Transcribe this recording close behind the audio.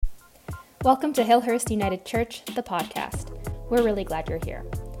Welcome to Hillhurst United Church, the podcast. We're really glad you're here.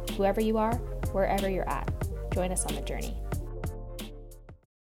 Whoever you are, wherever you're at, join us on the journey.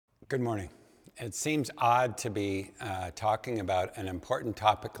 Good morning. It seems odd to be talking about an important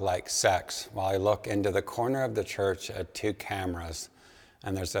topic like sex while I look into the corner of the church at two cameras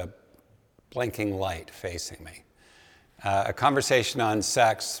and there's a blinking light facing me. A conversation on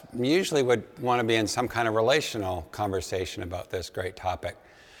sex usually would want to be in some kind of relational conversation about this great topic.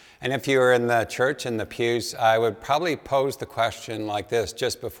 And if you were in the church, in the pews, I would probably pose the question like this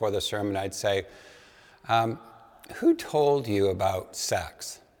just before the sermon. I'd say, who told you about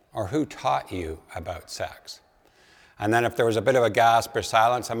sex? Or who taught you about sex? And then if there was a bit of a gasp or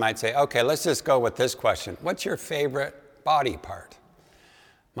silence, I might say, okay, let's just go with this question. What's your favorite body part?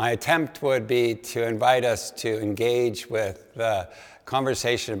 My attempt would be to invite us to engage with the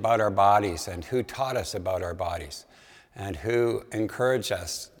conversation about our bodies and who taught us about our bodies and who encouraged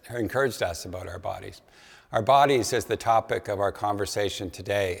us about our bodies. Our bodies is the topic of our conversation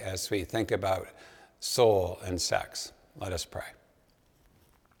today as we think about soul and sex. Let us pray.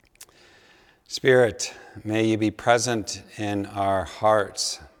 Spirit, may you be present in our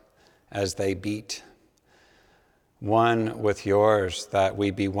hearts as they beat, one with yours, that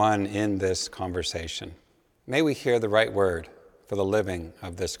we be one in this conversation. May we hear the right word for the living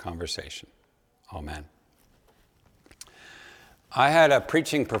of this conversation. Amen. I had a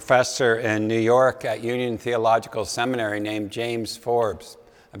preaching professor in New York at Union Theological Seminary named James Forbes,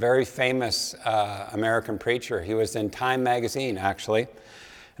 a very famous American preacher. He was in Time magazine, actually.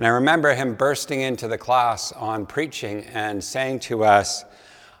 And I remember him bursting into the class on preaching and saying to us,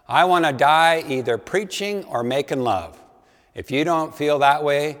 I want to die either preaching or making love. If you don't feel that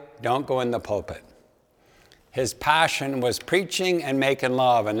way, don't go in the pulpit. His passion was preaching and making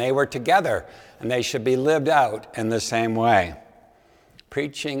love, and they were together, and they should be lived out in the same way.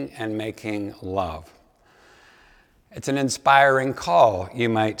 Preaching and making love. It's an inspiring call, you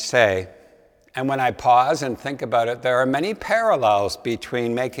might say. And when I pause and think about it, there are many parallels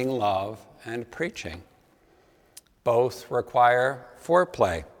between making love and preaching. Both require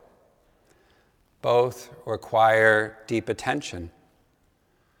foreplay. Both require deep attention.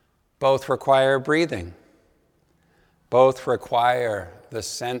 Both require breathing. Both require the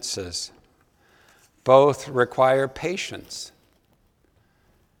senses. Both require patience.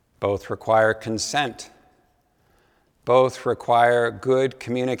 Both require consent. Both require good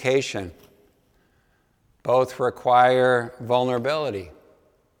communication. Both require vulnerability,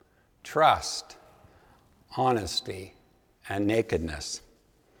 trust, honesty, and nakedness.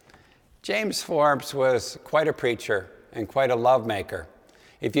 James Forbes was quite a preacher and quite a lovemaker.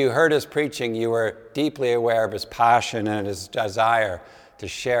 If you heard his preaching, you were deeply aware of his passion and his desire to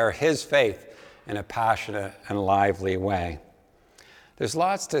share his faith in a passionate and lively way. There's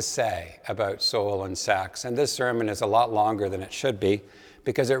lots to say about soul and sex, and this sermon is a lot longer than it should be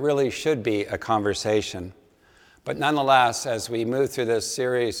because it really should be a conversation. But nonetheless, as we move through this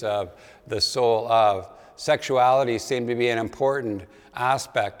series of the soul of, sexuality seemed to be an important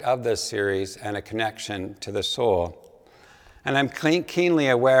aspect of this series and a connection to the soul. And I'm keenly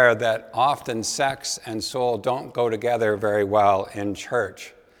aware that often sex and soul don't go together very well in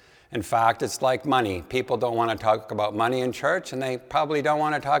church. In fact, it's like money. People don't want to talk about money in church, and they probably don't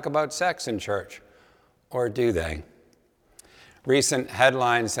want to talk about sex in church. Or do they? Recent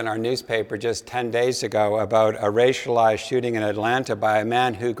headlines in our newspaper just 10 days ago about a racialized shooting in Atlanta by a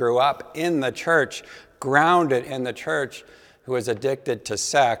man who grew up in the church, grounded in the church, who was addicted to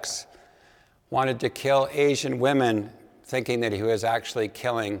sex, wanted to kill Asian women, thinking that he was actually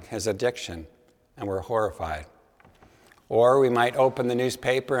killing his addiction, and we're horrified. Or we might open the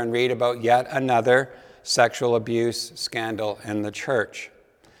newspaper and read about yet another sexual abuse scandal in the church,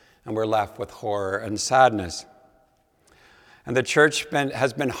 and we're left with horror and sadness. And the church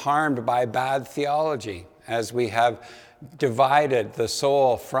has been harmed by bad theology as we have divided the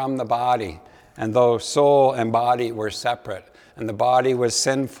soul from the body. And though soul and body were separate, and the body was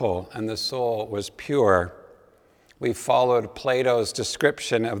sinful and the soul was pure, we followed Plato's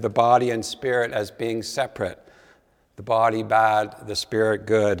description of the body and spirit as being separate. The body bad, the spirit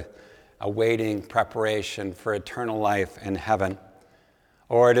good, awaiting preparation for eternal life in heaven.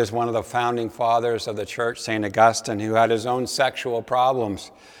 Or it is one of the founding fathers of the church, St. Augustine, who had his own sexual problems,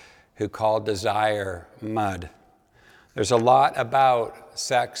 who called desire mud. There's a lot about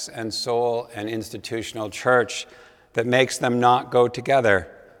sex and soul and institutional church that makes them not go together.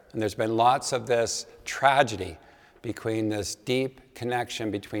 And there's been lots of this tragedy between this deep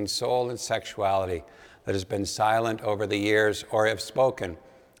connection between soul and sexuality that has been silent over the years or if spoken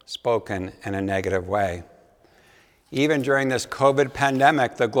in a negative way. Even during this COVID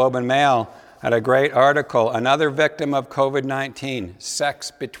pandemic, the Globe and Mail had a great article, another victim of COVID-19,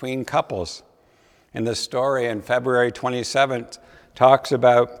 sex between couples. In the story in February 27th, talks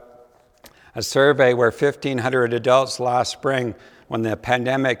about a survey where 1,500 adults last spring, when the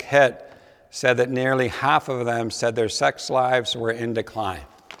pandemic hit, said that nearly half of them said their sex lives were in decline.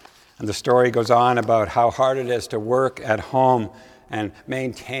 And the story goes on about how hard it is to work at home and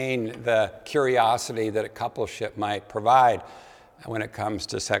maintain the curiosity that a coupleship might provide when it comes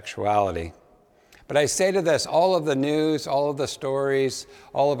to sexuality. But I say to this, all of the news, all of the stories,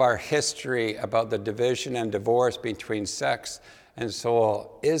 all of our history about the division and divorce between sex and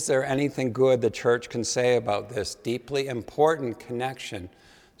soul, is there anything good the church can say about this deeply important connection,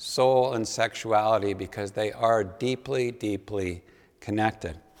 soul and sexuality, because they are deeply, deeply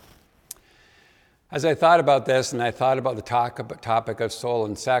connected? As I thought about this, and I thought about the topic of soul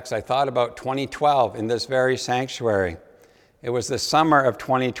and sex, I thought about 2012 in this very sanctuary. It was the summer of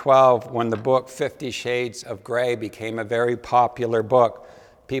 2012 when the book 50 Shades of Grey became a very popular book.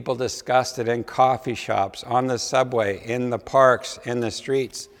 People discussed it in coffee shops, on the subway, in the parks, in the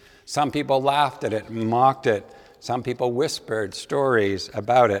streets. Some people laughed at it, mocked it. Some people whispered stories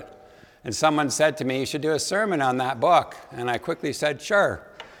about it. And someone said to me, "You should do a sermon on that book." And I quickly said, "Sure."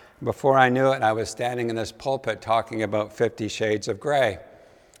 Before I knew it, I was standing in this pulpit talking about 50 Shades of Grey.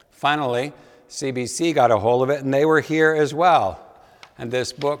 Finally, CBC got a hold of it, and they were here as well. And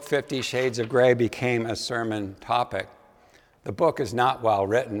this book, 50 Shades of Grey, became a sermon topic. The book is not well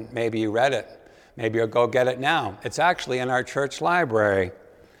written. Maybe you read it. Maybe you'll go get it now. It's actually in our church library.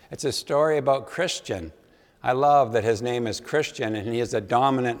 It's a story about Christian. I love that his name is Christian, and he is a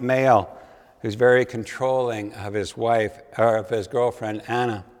dominant male who's very controlling of his wife, or of his girlfriend,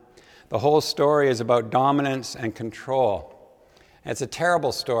 Anna. The whole story is about dominance and control. It's a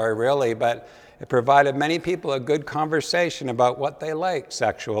terrible story, really, but it provided many people a good conversation about what they like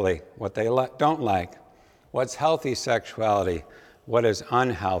sexually, what they don't like, what's healthy sexuality, what is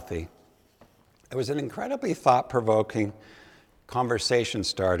unhealthy. It was an incredibly thought-provoking conversation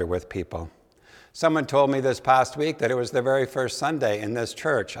starter with people. Someone told me this past week that it was the very first Sunday in this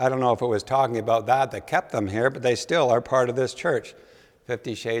church. I don't know if it was talking about that kept them here, but they still are part of this church.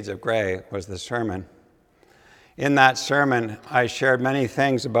 50 Shades of Grey was the sermon. In that sermon, I shared many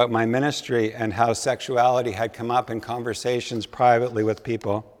things about my ministry and how sexuality had come up in conversations privately with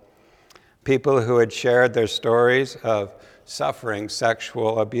people who had shared their stories of suffering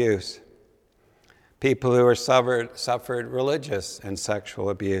sexual abuse, people who suffered religious and sexual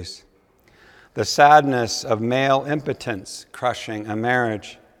abuse, the sadness of male impotence crushing a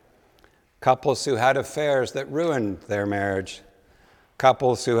marriage, couples who had affairs that ruined their marriage,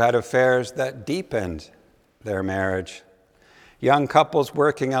 couples who had affairs that deepened their marriage, young couples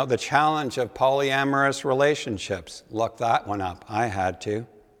working out the challenge of polyamorous relationships. Look that one up, I had to.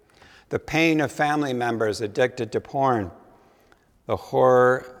 The pain of family members addicted to porn, the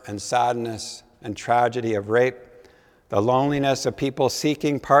horror and sadness and tragedy of rape, the loneliness of people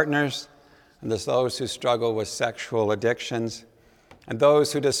seeking partners, and there's those who struggle with sexual addictions, and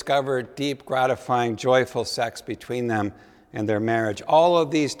those who discover deep, gratifying, joyful sex between them in their marriage. All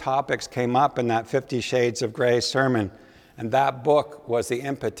of these topics came up in that 50 Shades of Grey sermon, and that book was the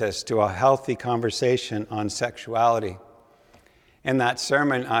impetus to a healthy conversation on sexuality. In that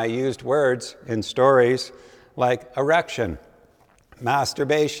sermon, I used words in stories like erection,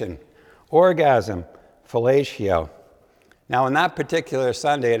 masturbation, orgasm, fellatio. Now, on that particular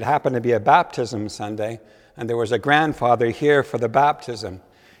Sunday, it happened to be a baptism Sunday, and there was a grandfather here for the baptism.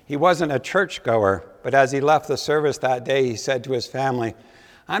 He wasn't a churchgoer, but as he left the service that day, he said to his family,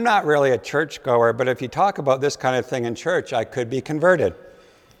 "I'm not really a churchgoer, but if you talk about this kind of thing in church, I could be converted."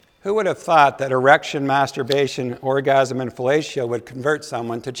 Who would have thought that erection, masturbation, orgasm, and fellatio would convert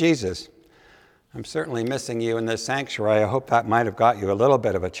someone to Jesus? I'm certainly missing you in this sanctuary. I hope that might have got you a little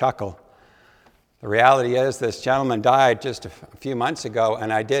bit of a chuckle. The reality is this gentleman died just a few months ago,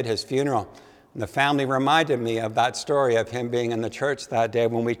 and I did his funeral. And the family reminded me of that story of him being in the church that day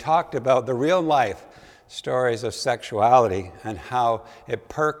when we talked about the real life stories of sexuality and how it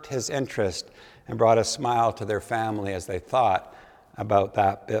perked his interest and brought a smile to their family as they thought about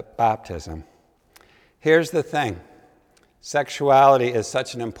that baptism. Here's the thing. Sexuality is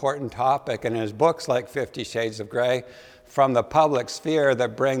such an important topic, and there's books like 50 Shades of Grey from the public sphere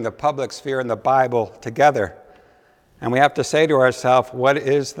that bring the public sphere and the Bible together. And we have to say to ourselves, what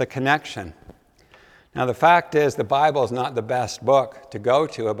is the connection? Now, the fact is the Bible is not the best book to go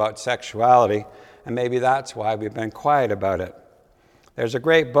to about sexuality, and maybe that's why we've been quiet about it. There's a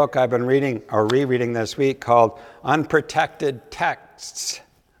great book I've been reading or rereading this week called Unprotected Texts.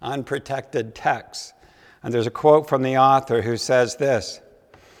 Unprotected Texts. And there's a quote from the author who says this: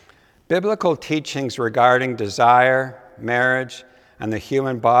 "Biblical teachings regarding desire, marriage, and the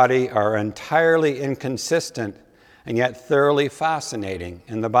human body are entirely inconsistent and yet thoroughly fascinating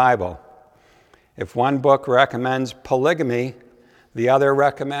in the Bible. If one book recommends polygamy, the other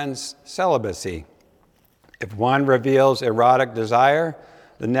recommends celibacy. If one reveals erotic desire,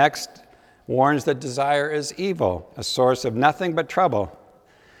 the next warns that desire is evil, a source of nothing but trouble.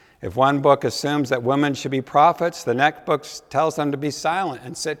 If one book assumes that women should be prophets, the next book tells them to be silent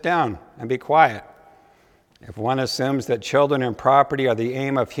and sit down and be quiet. If one assumes that children and property are the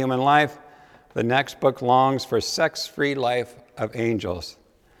aim of human life, the next book longs for sex-free life of angels.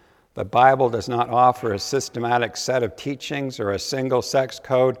 The Bible does not offer a systematic set of teachings or a single sex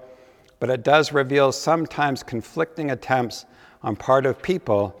code, but it does reveal sometimes conflicting attempts on part of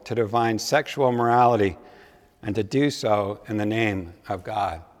people to define sexual morality and to do so in the name of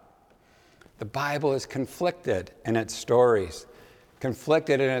God." The Bible is conflicted in its stories,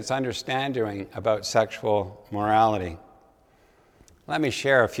 conflicted in its understanding about sexual morality. Let me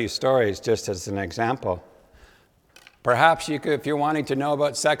share a few stories just as an example. Perhaps you could, if you're wanting to know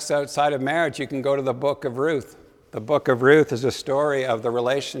about sex outside of marriage, you can go to the book of Ruth. The book of Ruth is a story of the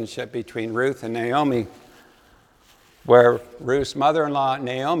relationship between Ruth and Naomi, where Ruth's mother-in-law,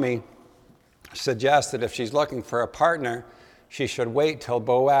 Naomi, suggests that if she's looking for a partner, she should wait till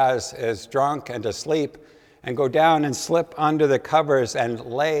Boaz is drunk and asleep and go down and slip under the covers and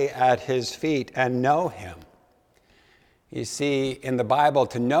lay at his feet and know him. You see, in the Bible,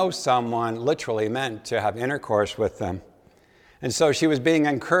 to know someone literally meant to have intercourse with them. And so she was being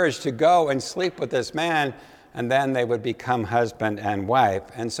encouraged to go and sleep with this man, and then they would become husband and wife.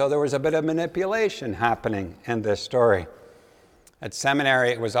 And so there was a bit of manipulation happening in this story. At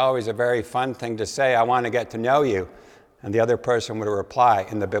seminary, it was always a very fun thing to say, "I want to get to know you." And the other person would reply,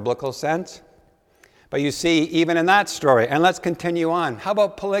 "In the biblical sense?" But you see, even in that story, and let's continue on. How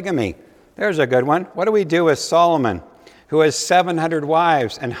about polygamy? There's a good one. What do we do with Solomon, who has 700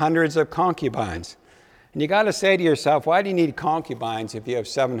 wives and hundreds of concubines? And you got to say to yourself, why do you need concubines if you have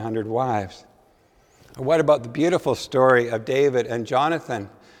 700 wives? Or what about the beautiful story of David and Jonathan,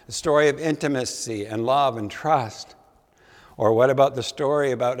 a story of intimacy and love and trust? Or what about the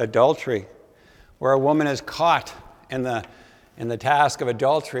story about adultery, where a woman is caught in the task of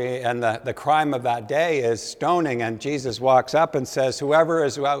adultery, and the crime of that day is stoning, and Jesus walks up and says, "Whoever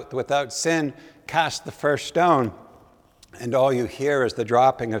is without sin, cast the first stone." And all you hear is the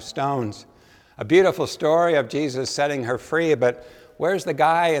dropping of stones. A beautiful story of Jesus setting her free, but where's the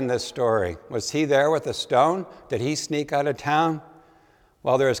guy in this story? Was he there with a stone? Did he sneak out of town?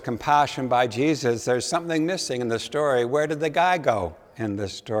 While there is compassion by Jesus, there's something missing in the story. Where did the guy go in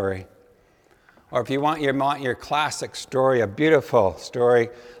this story? Or if you want your classic story, a beautiful story,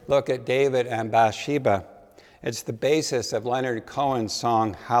 look at David and Bathsheba. It's the basis of Leonard Cohen's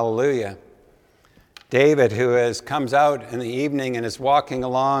song, Hallelujah. David, who comes out in the evening and is walking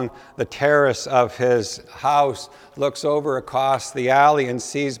along the terrace of his house, looks over across the alley and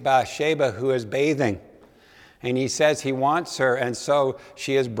sees Bathsheba, who is bathing. And he says he wants her, and so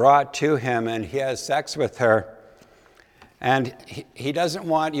she is brought to him, and he has sex with her. And he doesn't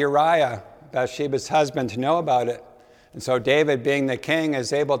want Uriah, Bathsheba's husband, to know about it. And so David, being the king,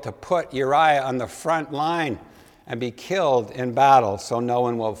 is able to put Uriah on the front line and be killed in battle so no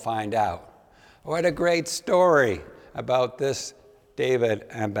one will find out. What a great story about this David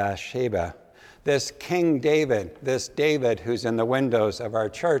and Bathsheba. This King David, this David who's in the windows of our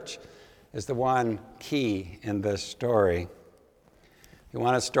church, is the one key in this story. If you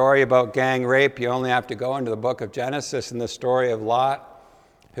want a story about gang rape, you only have to go into the book of Genesis and the story of Lot,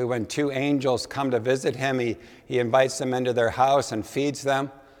 who, when two angels come to visit him, he invites them into their house and feeds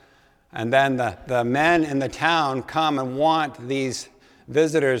them. And then the men in the town come and want these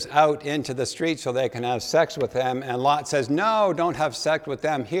visitors out into the street so they can have sex with them. And Lot says, "No, don't have sex with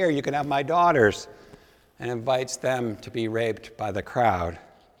them. Here, you can have my daughters," and invites them to be raped by the crowd.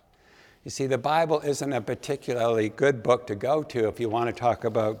 You see, the Bible isn't a particularly good book to go to if you want to talk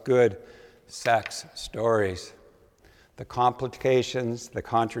about good sex stories. The complications, the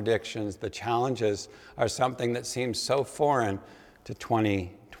contradictions, the challenges are something that seems so foreign to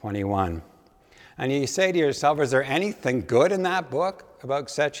 2021. And you say to yourself, is there anything good in that book about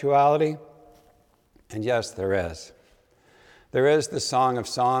sexuality? And yes, there is. There is the Song of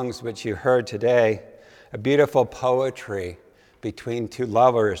Songs, which you heard today, a beautiful poetry between two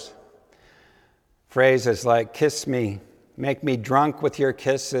lovers. Phrases like, "Kiss me, make me drunk with your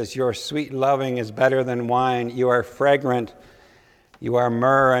kisses. Your sweet loving is better than wine. You are fragrant. You are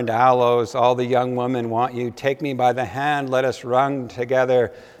myrrh and aloes. All the young women want you. Take me by the hand. Let us run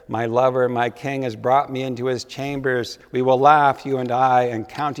together. My lover, my king, has brought me into his chambers. We will laugh, you and I, and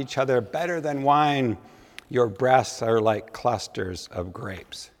count each other better than wine. Your breasts are like clusters of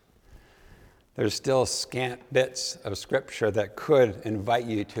grapes. There's still scant bits of scripture that could invite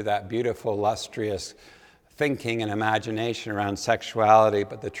you to that beautiful, lustrous thinking and imagination around sexuality,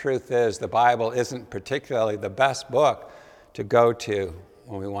 but the truth is the Bible isn't particularly the best book to go to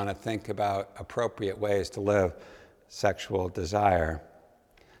when we want to think about appropriate ways to live sexual desire.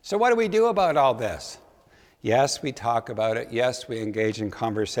 So what do we do about all this? Yes, we talk about it. Yes, we engage in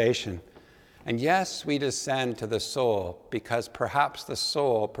conversation. And yes, we descend to the soul, because perhaps the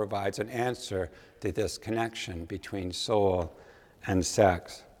soul provides an answer to this connection between soul and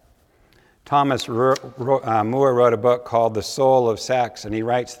sex. Thomas Moore wrote a book called The Soul of Sex, and he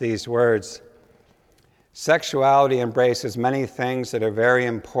writes these words: "Sexuality embraces many things that are very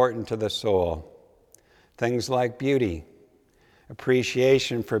important to the soul. Things like beauty,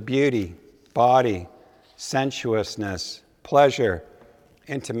 appreciation for beauty, body, sensuousness, pleasure,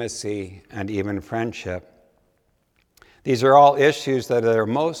 intimacy, and even friendship. These are all issues that are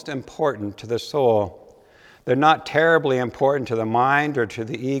most important to the soul. They're not terribly important to the mind or to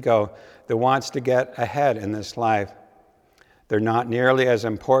the ego that wants to get ahead in this life. They're not nearly as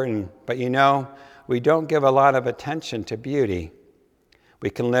important, but we don't give a lot of attention to beauty. We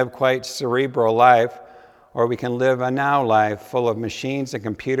can live quite cerebral life, or we can live a now life full of machines and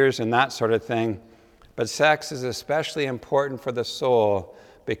computers and that sort of thing. But sex is especially important for the soul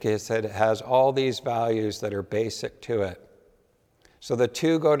because it has all these values that are basic to it. So the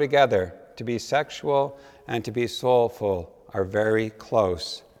two go together. To be sexual and to be soulful are very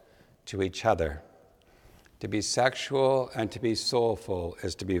close to each other. To be sexual and to be soulful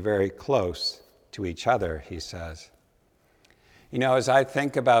is to be very close to each other," he says. As I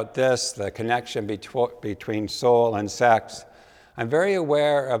think about this, the connection between soul and sex, I'm very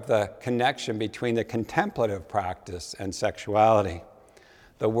aware of the connection between the contemplative practice and sexuality.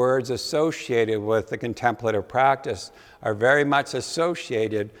 The words associated with the contemplative practice are very much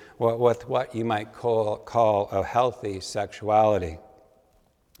associated with what you might call a healthy sexuality.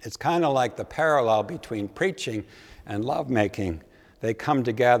 It's kind of like the parallel between preaching and lovemaking. They come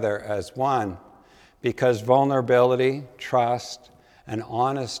together as one because vulnerability, trust, and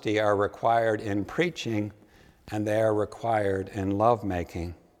honesty are required in preaching, and they are required in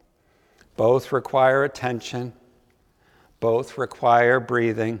lovemaking. Both require attention. Both require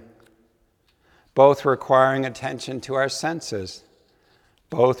breathing. Both requiring attention to our senses.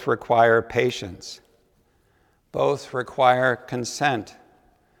 Both require patience. Both require consent.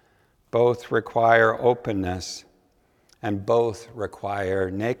 Both require openness. And both require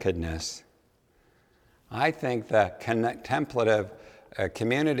nakedness. I think the contemplative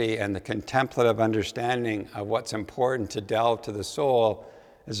community and the contemplative understanding of what's important to delve to the soul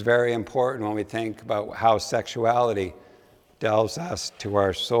is very important when we think about how sexuality delves us to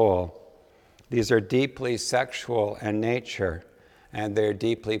our soul. These are deeply sexual in nature, and they're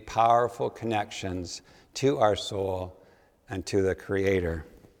deeply powerful connections to our soul and to the Creator.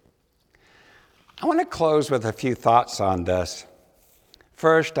 I want to close with a few thoughts on this.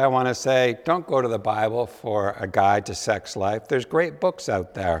 First, I want to say, don't go to the Bible for a guide to sex life. There's great books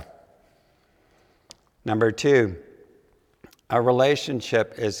out there. Number two, a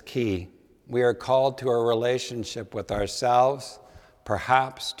relationship is key. We are called to a relationship with ourselves,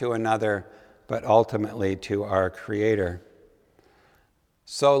 perhaps to another, but ultimately to our Creator.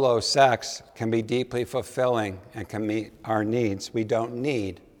 Solo sex can be deeply fulfilling and can meet our needs. We don't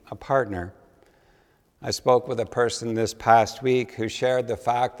need a partner. I spoke with a person this past week who shared the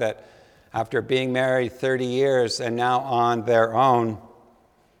fact that after being married 30 years and now on their own,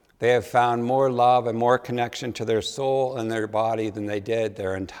 they have found more love and more connection to their soul and their body than they did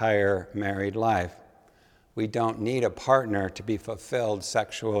their entire married life. We don't need a partner to be fulfilled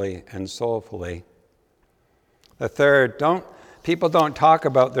sexually and soulfully. The third, people don't talk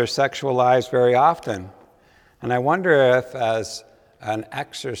about their sexual lives very often. And I wonder if, as an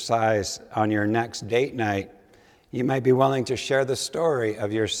exercise on your next date night, you might be willing to share the story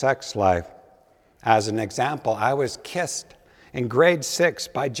of your sex life. As an example, I was kissed in grade 6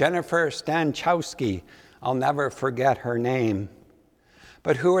 by Jennifer Stanchowski. I'll never forget her name.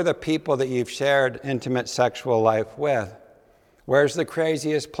 But who are the people that you've shared intimate sexual life with? Where's the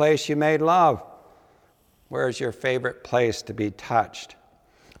craziest place you made love? Where's your favorite place to be touched?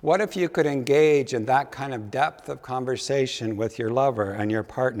 What if you could engage in that kind of depth of conversation with your lover and your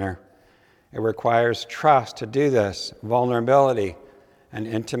partner? It requires trust to do this, vulnerability and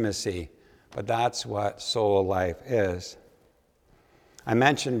intimacy, but that's what soul life is. I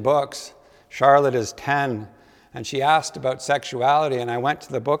mentioned books. Charlotte is 10, And she asked about sexuality, and I went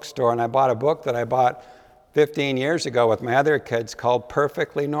to the bookstore and I bought a book that I bought 15 years ago with my other kids called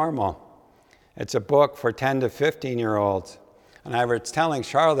Perfectly Normal. It's a book for 10 to 15-year-olds. And I was telling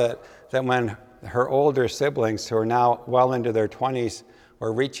Charlotte that when her older siblings, who are now well into their 20s,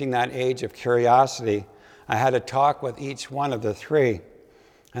 were reaching that age of curiosity, I had a talk with each one of the three.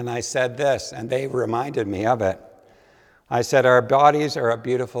 And I said this, and they reminded me of it. I said, our bodies are a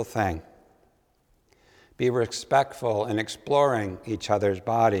beautiful thing. Be respectful in exploring each other's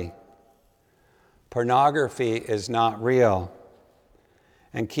body. Pornography is not real.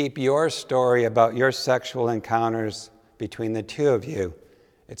 And keep your story about your sexual encounters between the two of you.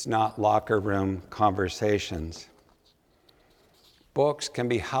 It's not locker room conversations. Books can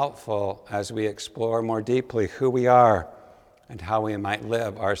be helpful as we explore more deeply who we are and how we might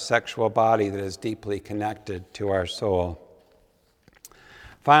live our sexual body that is deeply connected to our soul.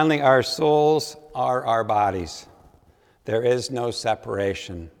 Finally, our souls are our bodies. There is no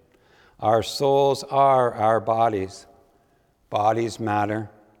separation. Our souls are our bodies. Bodies matter.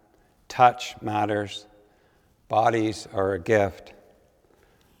 Touch matters. Bodies are a gift.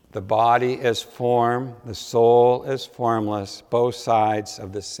 The body is form, the soul is formless, both sides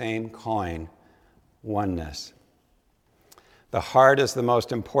of the same coin, oneness. The heart is the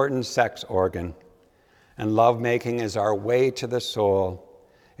most important sex organ, and lovemaking is our way to the soul.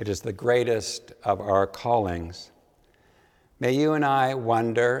 It is the greatest of our callings. May you and I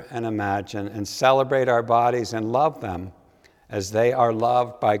wonder and imagine and celebrate our bodies and love them as they are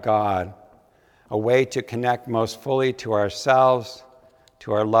loved by God, a way to connect most fully to ourselves,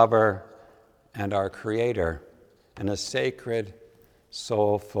 to our lover, and our Creator in a sacred,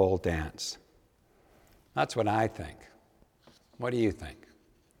 soulful dance. That's what I think. What do you think?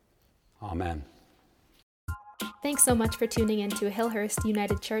 Amen. Thanks so much for tuning in to Hillhurst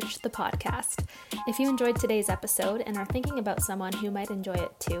United Church, the podcast. If you enjoyed today's episode and are thinking about someone who might enjoy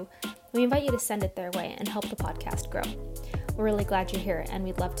it too, we invite you to send it their way and help the podcast grow. We're really glad you're here, and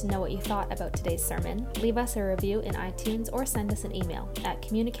we'd love to know what you thought about today's sermon. Leave us a review in iTunes or send us an email at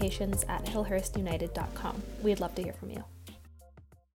communications@hillhurstunited.com. We'd love to hear from you.